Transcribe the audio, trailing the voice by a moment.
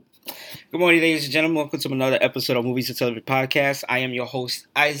Good morning, ladies and gentlemen. Welcome to another episode of Movies and Television Podcast. I am your host,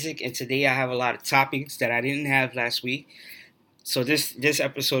 Isaac, and today I have a lot of topics that I didn't have last week. So this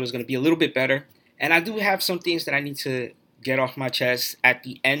episode is going to be a little bit better. And I do have some things that I need to get off my chest at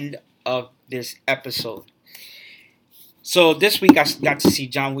the end of this episode. So this week I got to see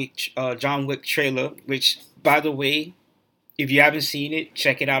John Wick trailer, which, by the way, if you haven't seen it,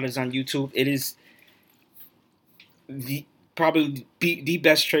 check it out. It's on YouTube. It is probably the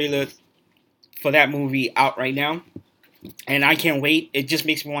best trailer for that movie out right now, and I can't wait. It just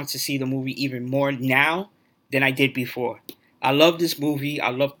makes me want to see the movie even more now than I did before. I love this movie. I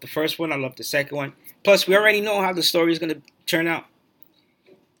love the first one. I love the second one. Plus, we already know how the story is going to turn out.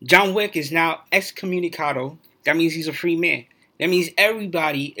 John Wick is now excommunicado. That means he's a free man. That means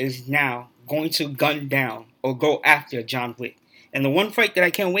everybody is now going to gun down or go after John Wick. And the one fight that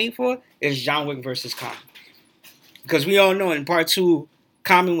I can't wait for is John Wick versus Common. Because we all know in part 2,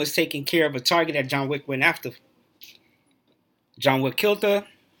 Common was taking care of a target that John Wick went after. John Wick killed her.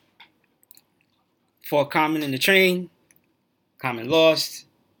 Fought Common in the train. Common lost.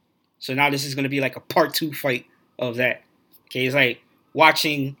 So now this is going to be like a part 2 fight of that. Okay, it's like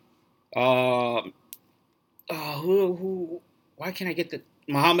watching why can't I get the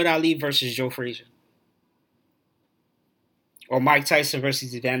Muhammad Ali versus Joe Frazier? Or Mike Tyson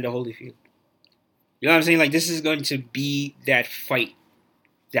versus Evander Holyfield. You know what I'm saying? Like, this is going to be that fight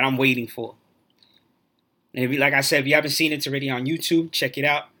that I'm waiting for. And if, like I said, if you haven't seen it, it's already on YouTube. Check it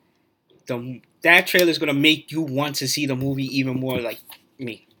out. That trailer is going to make you want to see the movie even more like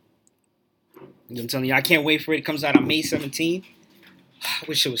me. I'm telling you, I can't wait for it. It comes out on May 17th. I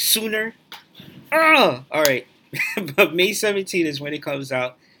wish it was sooner. All right. But May 17th is when it comes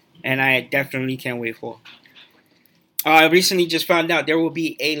out. And I definitely can't wait for it. I recently just found out there will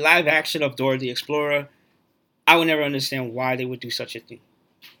be a live action of Dora the Explorer. I will never understand why they would do such a thing.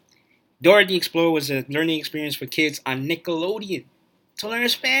 Dora the Explorer was a learning experience for kids on Nickelodeon to learn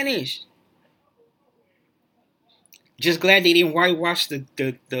Spanish. Just glad they didn't whitewash the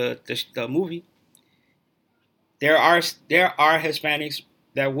movie. There are Hispanics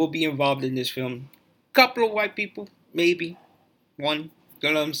that will be involved in this film. Couple of white people, maybe one.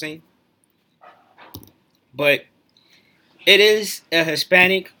 You know what I'm saying? But it is a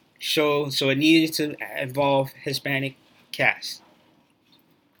Hispanic show, so it needed to involve Hispanic cast.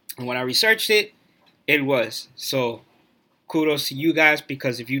 And when I researched it, it was. So kudos to you guys,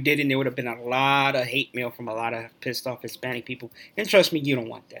 because if you didn't, there would have been a lot of hate mail from a lot of pissed off Hispanic people. And trust me, you don't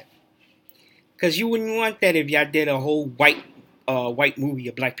want that. Because you wouldn't want that if y'all did a whole white movie,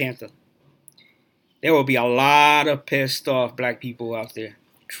 a Black Panther. There will be a lot of pissed off black people out there.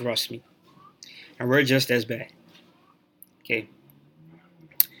 Trust me. And we're just as bad. Okay.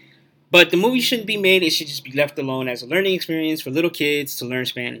 But the movie shouldn't be made. It should just be left alone as a learning experience for little kids to learn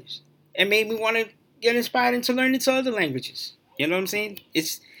Spanish. It made me want to get inspired into learning to other languages. You know what I'm saying?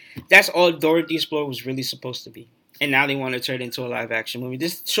 That's all Dora the Explorer was really supposed to be. And now they want to turn it into a live action movie.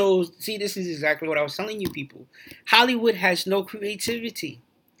 This shows, this is exactly what I was telling you people. Hollywood has no creativity.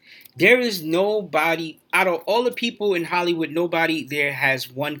 There is nobody, out of all the people in Hollywood, nobody there has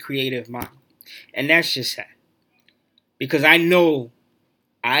one creative mind. And that's just sad. Because I know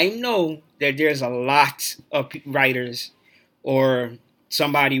that there's a lot of writers or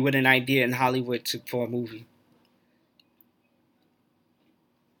somebody with an idea in Hollywood for a movie.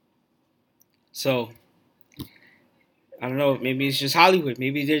 So, I don't know, maybe it's just Hollywood.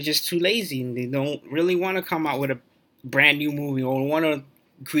 Maybe they're just too lazy and they don't really want to come out with a brand new movie or want to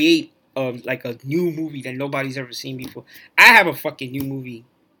create a new movie that nobody's ever seen before. I have a fucking new movie.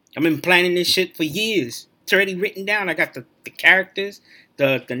 I've been planning this shit for years. It's already written down. I got the characters,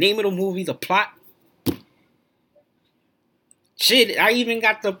 the name of the movie, the plot. Shit, I even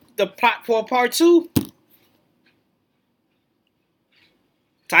got the plot for part 2.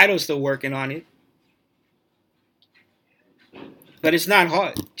 Title's still working on it. But it's not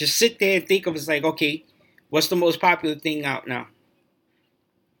hard. Just sit there and think of it's like, okay, what's the most popular thing out now?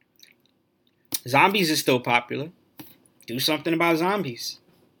 Zombies is still popular. Do something about zombies.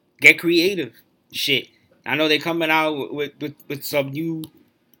 Get creative. Shit. I know they're coming out with some new,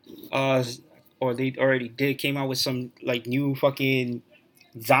 or they already came out with some like new fucking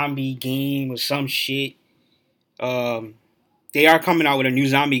zombie game or some shit. They are coming out with a new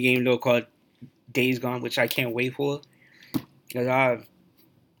zombie game though called Days Gone, which I can't wait for. Because I'm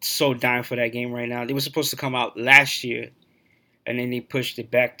so dying for that game right now. They were supposed to come out last year, and then they pushed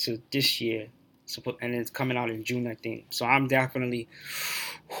it back to this year. And it's coming out in June, I think. So I'm definitely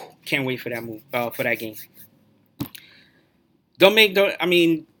can't wait for that game.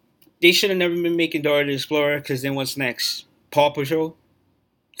 They should have never been making Dora the Explorer, because then what's next? Paw Patrol?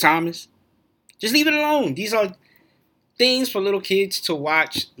 Thomas? Just leave it alone. These are things for little kids to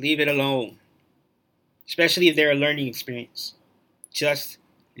watch. Leave it alone. Especially if they're a learning experience. Just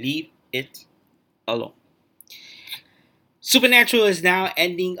leave it alone. Supernatural is now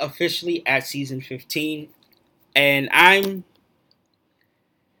ending officially at season 15. And I don't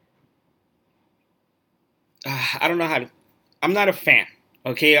know how to, I'm not a fan.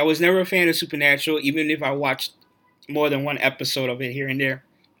 Okay, I was never a fan of Supernatural, even if I watched more than one episode of it here and there.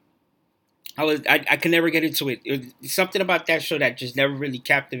 I could never get into it. It was something about that show that just never really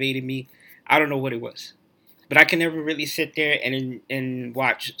captivated me. I don't know what it was, but I can never really sit there and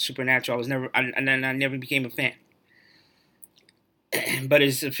watch Supernatural. I never became a fan. But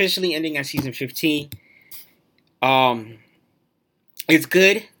it's officially ending at season 15. It's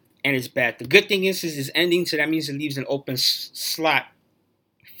good and it's bad. The good thing is it's ending, so that means it leaves an open slot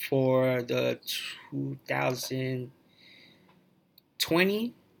for the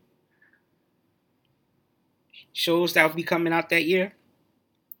 2020 shows that will be coming out that year.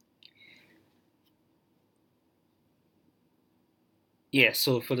 Yeah,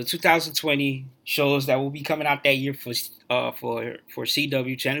 so for the 2020 shows that will be coming out that year for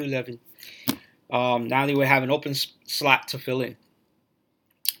CW Channel 11, now they will have an open slot to fill in.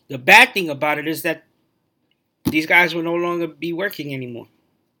 The bad thing about it is that these guys will no longer be working anymore.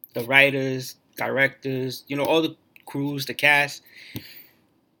 The writers, directors, all the crews, the cast,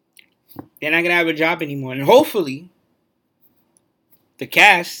 they're not gonna have a job anymore. And hopefully, the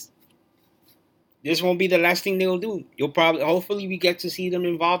cast, this won't be the last thing they'll do. Hopefully, we get to see them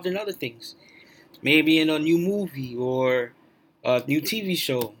involved in other things, maybe in a new movie or a new TV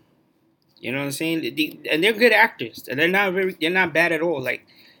show. You know what I'm saying? And they're good actors. And they're not bad at all. Like,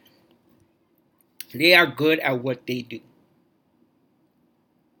 they are good at what they do.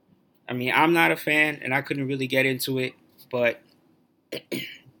 I mean, I'm not a fan, and I couldn't really get into it, but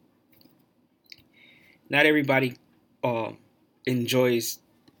not everybody enjoys.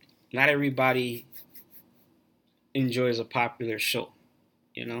 Not everybody enjoys a popular show.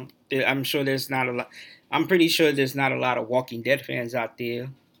 I'm sure there's not a lot. I'm pretty sure there's not a lot of Walking Dead fans out there,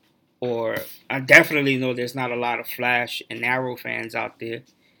 or I definitely know there's not a lot of Flash and Arrow fans out there,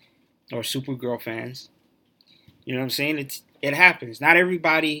 or Supergirl fans. You know what I'm saying? It happens. Not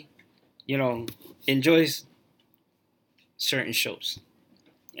everybody, enjoys certain shows,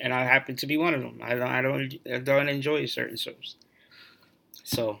 and I happen to be one of them. I don't enjoy certain shows.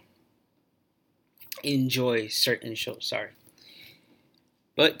 So enjoy certain shows. Sorry,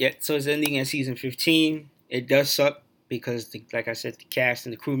 but yeah. So it's ending at season 15. It does suck because, like I said, the cast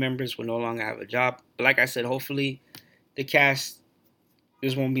and the crew members will no longer have a job. But like I said, hopefully the cast,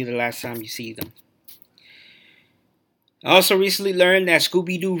 this won't be the last time you see them. I also recently learned that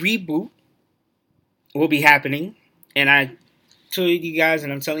Scooby-Doo reboot will be happening. And I told you guys,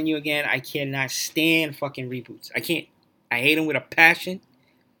 and I'm telling you again, I cannot stand fucking reboots. I can't. I hate them with a passion.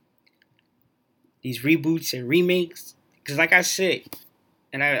 These reboots and remakes. Because like I said,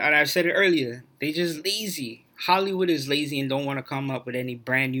 and I said it earlier, they just lazy. Hollywood is lazy and don't want to come up with any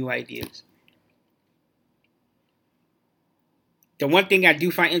brand new ideas. The one thing I do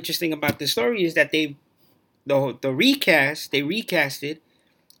find interesting about this story is that they recasted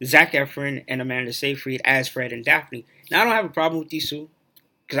Zac Efron and Amanda Seyfried as Fred and Daphne. Now I don't have a problem with these two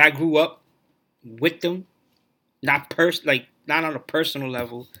because I grew up with them, not on a personal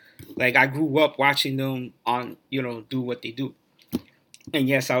level. Like, I grew up watching them on do what they do. And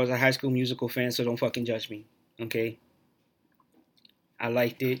yes, I was a High School Musical fan, so don't fucking judge me, okay? I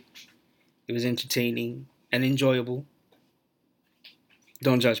liked it. It was entertaining and enjoyable.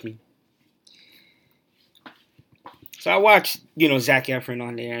 Don't judge me. So I watched, Zac Efron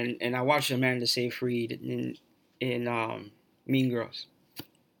on there, and I watched Amanda Seyfried in Mean Girls.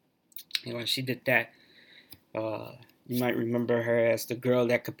 She did that. You might remember her as the girl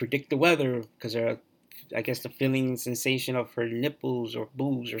that could predict the weather because I guess the feeling and sensation of her nipples or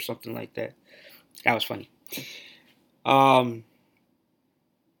boobs or something like that. That was funny. Am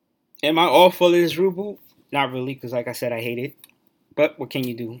I all for this reboot? Not really, because like I said, I hate it. But what can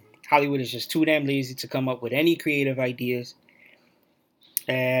you do? Hollywood is just too damn lazy to come up with any creative ideas.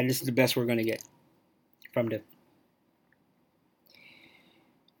 And this is the best we're going to get from them.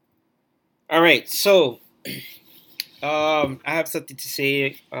 All right, so I have something to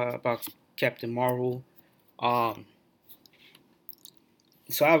say about Captain Marvel. So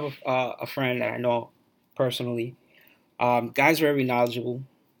I have a friend that I know personally. Guy's very knowledgeable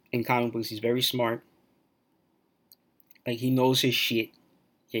in comic books. He's very smart. Like, he knows his shit.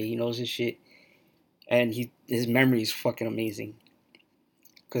 Yeah, he knows his shit. And his memory is fucking amazing.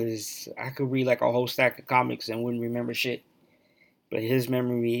 Because I could read like a whole stack of comics and wouldn't remember shit. But his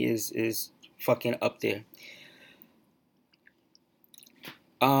memory is fucking up there.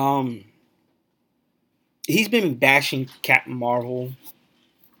 Um, he's been bashing Captain Marvel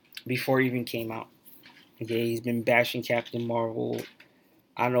before it even came out. Okay, he's been bashing Captain Marvel.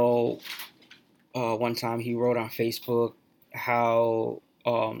 I know one time he wrote on Facebook how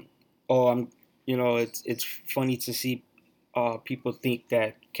oh it's funny to see people think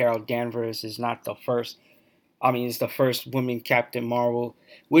that Carol Danvers is not the first. I mean, it's the first woman Captain Marvel,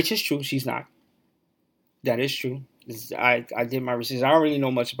 which is true. She's not. That is true. I did my research. I don't really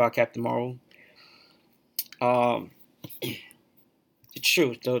know much about Captain Marvel. Um, it's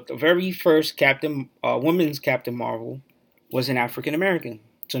true. The very first woman's Captain Marvel was an African American.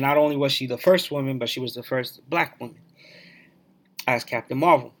 So not only was she the first woman, but she was the first black woman as Captain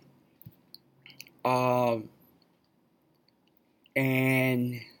Marvel.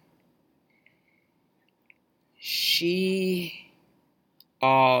 And she,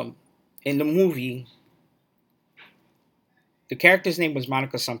 in the movie, the character's name was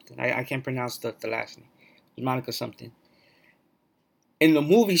Monica something. I can't pronounce the last name. It was Monica something. In the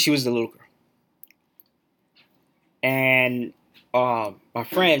movie, she was the little girl. And my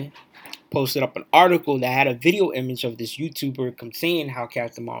friend posted up an article that had a video image of this YouTuber saying how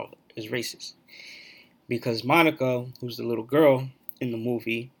Captain Marvel is racist. Because Monica, who's the little girl in the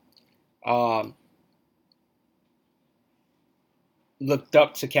movie, looked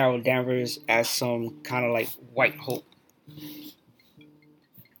up to Carol Danvers as some kind of like white hope.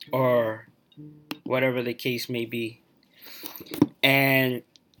 Or whatever the case may be. And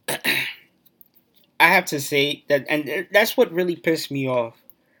I have to say that, and that's what really pissed me off.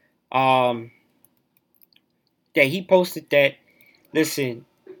 That he posted that, listen,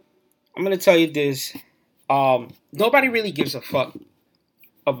 I'm going to tell you this. Nobody really gives a fuck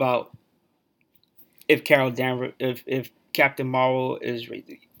about if Carol Danvers, if Captain Marvel is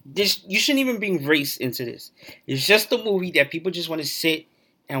racist. You shouldn't even bring race into this. It's just a movie that people just want to sit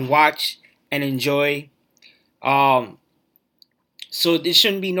and watch and enjoy. So there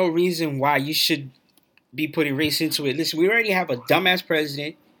shouldn't be no reason why you should be putting race into it. Listen, we already have a dumbass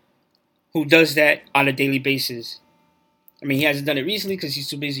president who does that on a daily basis. I mean, he hasn't done it recently because he's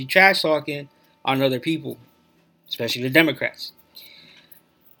too busy trash talking on other people, especially the Democrats.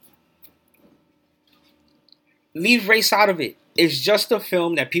 Leave race out of it. It's just a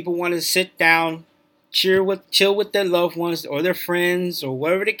film that people want to sit down, chill with their loved ones or their friends or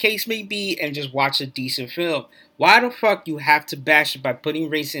whatever the case may be, and just watch a decent film. Why the fuck you have to bash it by putting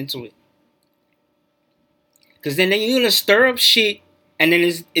race into it? Because then you're gonna stir up shit, and then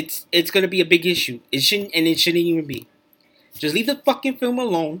it's gonna be a big issue. It shouldn't even be. Just leave the fucking film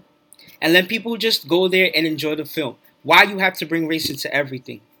alone, and let people just go there and enjoy the film. Why you have to bring race into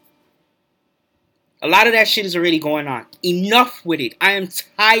everything? A lot of that shit is already going on. Enough with it. I am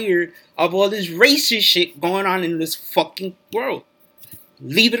tired of all this racist shit going on in this fucking world.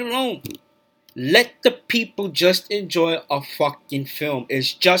 Leave it alone. Let the people just enjoy a fucking film.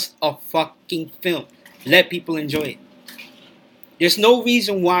 It's just a fucking film. Let people enjoy it. There's no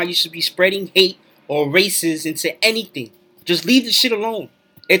reason why you should be spreading hate or races into anything. Just leave the shit alone.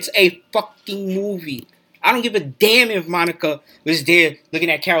 It's a fucking movie. I don't give a damn if Monica was there looking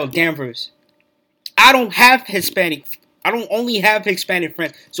at Carol Danvers. I don't only have Hispanic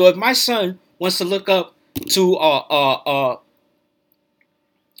friends. So if my son wants to look up to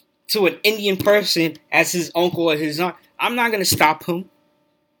an Indian person as his uncle or his aunt, I'm not gonna stop him.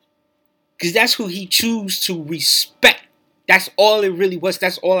 Because that's who he chooses to respect. That's all it really was.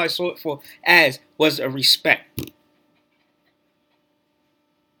 That's all I saw it for as was a respect.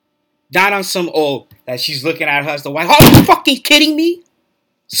 Not on some that she's looking at her as the wife. Are you fucking kidding me?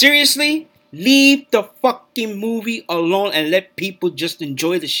 Seriously? Leave the fucking movie alone and let people just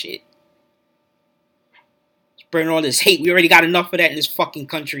enjoy the shit. Spreading all this hate. We already got enough of that in this fucking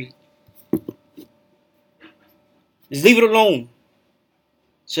country. Just leave it alone.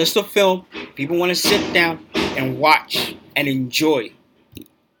 It's just a film. People want to sit down and watch and enjoy.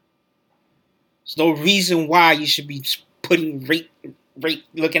 There's no reason why you should be putting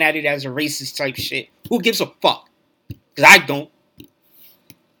looking at it as a racist type shit. Who gives a fuck? Because I don't.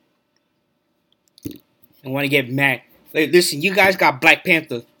 I want to get mad. Like, listen, you guys got Black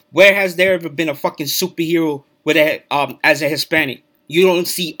Panther. Where has there ever been a fucking superhero with as a Hispanic? You don't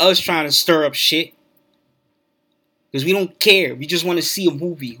see us trying to stir up shit. Because we don't care. We just want to see a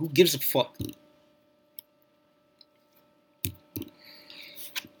movie. Who gives a fuck?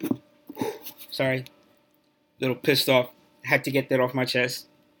 Sorry. A little pissed off. Had to get that off my chest.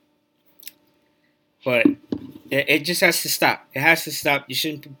 But it just has to stop. It has to stop. You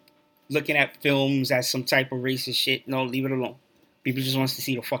shouldn't be looking at films as some type of racist shit. No, leave it alone. People just wants to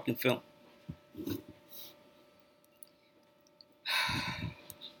see the fucking film.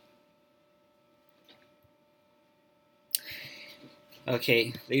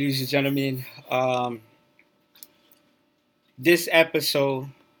 Okay, ladies and gentlemen, this episode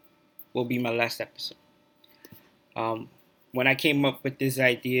will be my last episode. Um, when I came up with this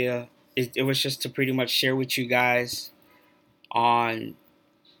idea, it was just to pretty much share with you guys on,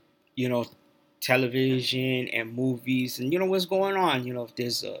 you know, television and movies and, what's going on. If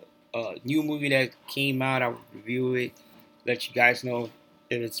there's a new movie that came out, I'll review it, let you guys know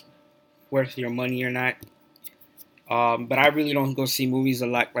if it's worth your money or not. But I really don't go see movies a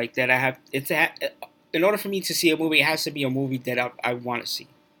lot like that. In order for me to see a movie, it has to be a movie that I want to see,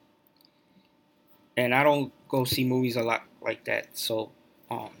 and I don't go see movies a lot like that.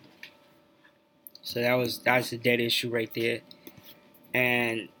 Um, so that's a dead issue right there,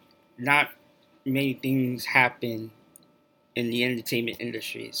 and not many things happen in the entertainment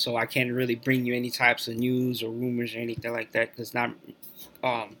industry. So I can't really bring you any types of news or rumors or anything like that because not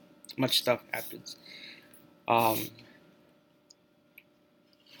um, much stuff happens. Um,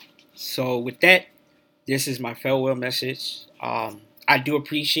 so with that, this is my farewell message. I do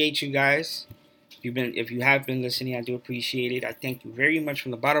appreciate you guys. If you have been listening, I do appreciate it. I thank you very much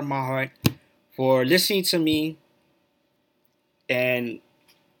from the bottom of my heart for listening to me and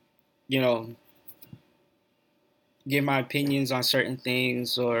you know give my opinions on certain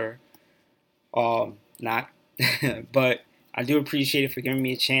things or not. But I do appreciate it for giving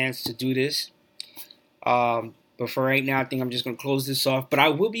me a chance to do this. But for right now, I think I'm just gonna close this off. But I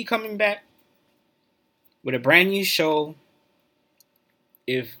will be coming back with a brand new show.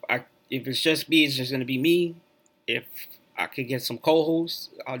 If it's just me, it's just gonna be me. If I could get some co-hosts,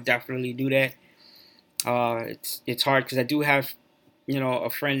 I'll definitely do that. It's hard because I do have a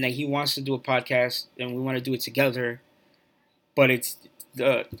friend that he wants to do a podcast and we want to do it together, but it's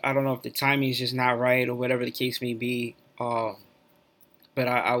the I don't know if the timing is just not right or whatever the case may be. But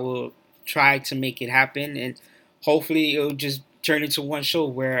I will try to make it happen and hopefully it'll just turn into one show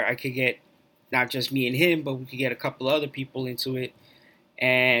where I could get not just me and him, but we could get a couple other people into it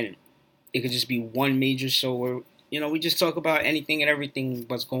and it could just be one major show where we just talk about anything and everything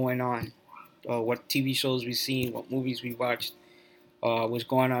what's going on, what TV shows we've seen, what movies we watched, what's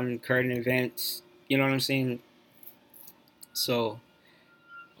going on in current events. You know what I'm saying? So,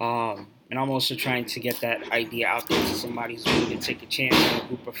 and I'm also trying to get that idea out there to somebody who's willing to take a chance on a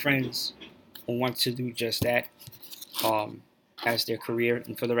group of friends who want to do just that um, as their career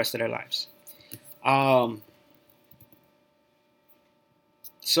and for the rest of their lives. Um,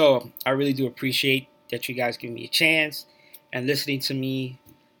 so I really do appreciate that you guys give me a chance and listening to me.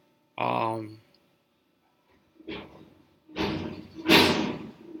 Um,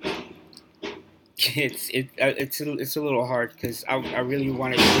 it's a little hard because I really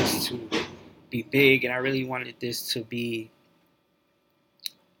wanted this to be big and I really wanted this to be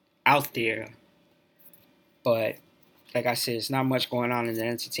out there, but like I said, it's not much going on in the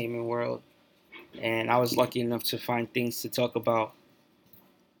entertainment world, and I was lucky enough to find things to talk about.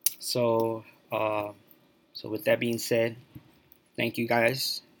 So, so with that being said, thank you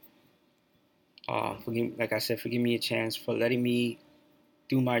guys. Like I said, for giving me a chance for letting me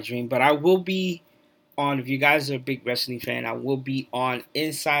do my dream. But I will be on. If you guys are a big wrestling fan, I will be on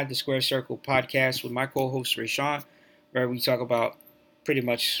Inside the Square Circle podcast with my co-host Rashawn, where we talk about pretty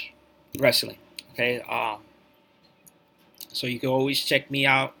much wrestling. Okay. So you can always check me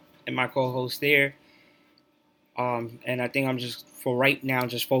out and my co-host there. And I think I'm just for right now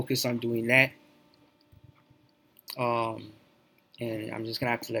just focused on doing that. Um, and I'm just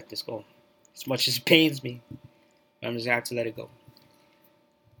gonna have to let this go. As much as it pains me, I'm just gonna have to let it go.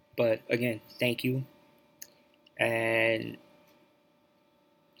 But again, thank you. And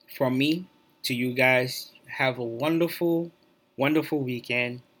from me to you guys, have a wonderful, wonderful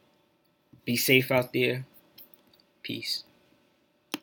weekend. Be safe out there. Peace.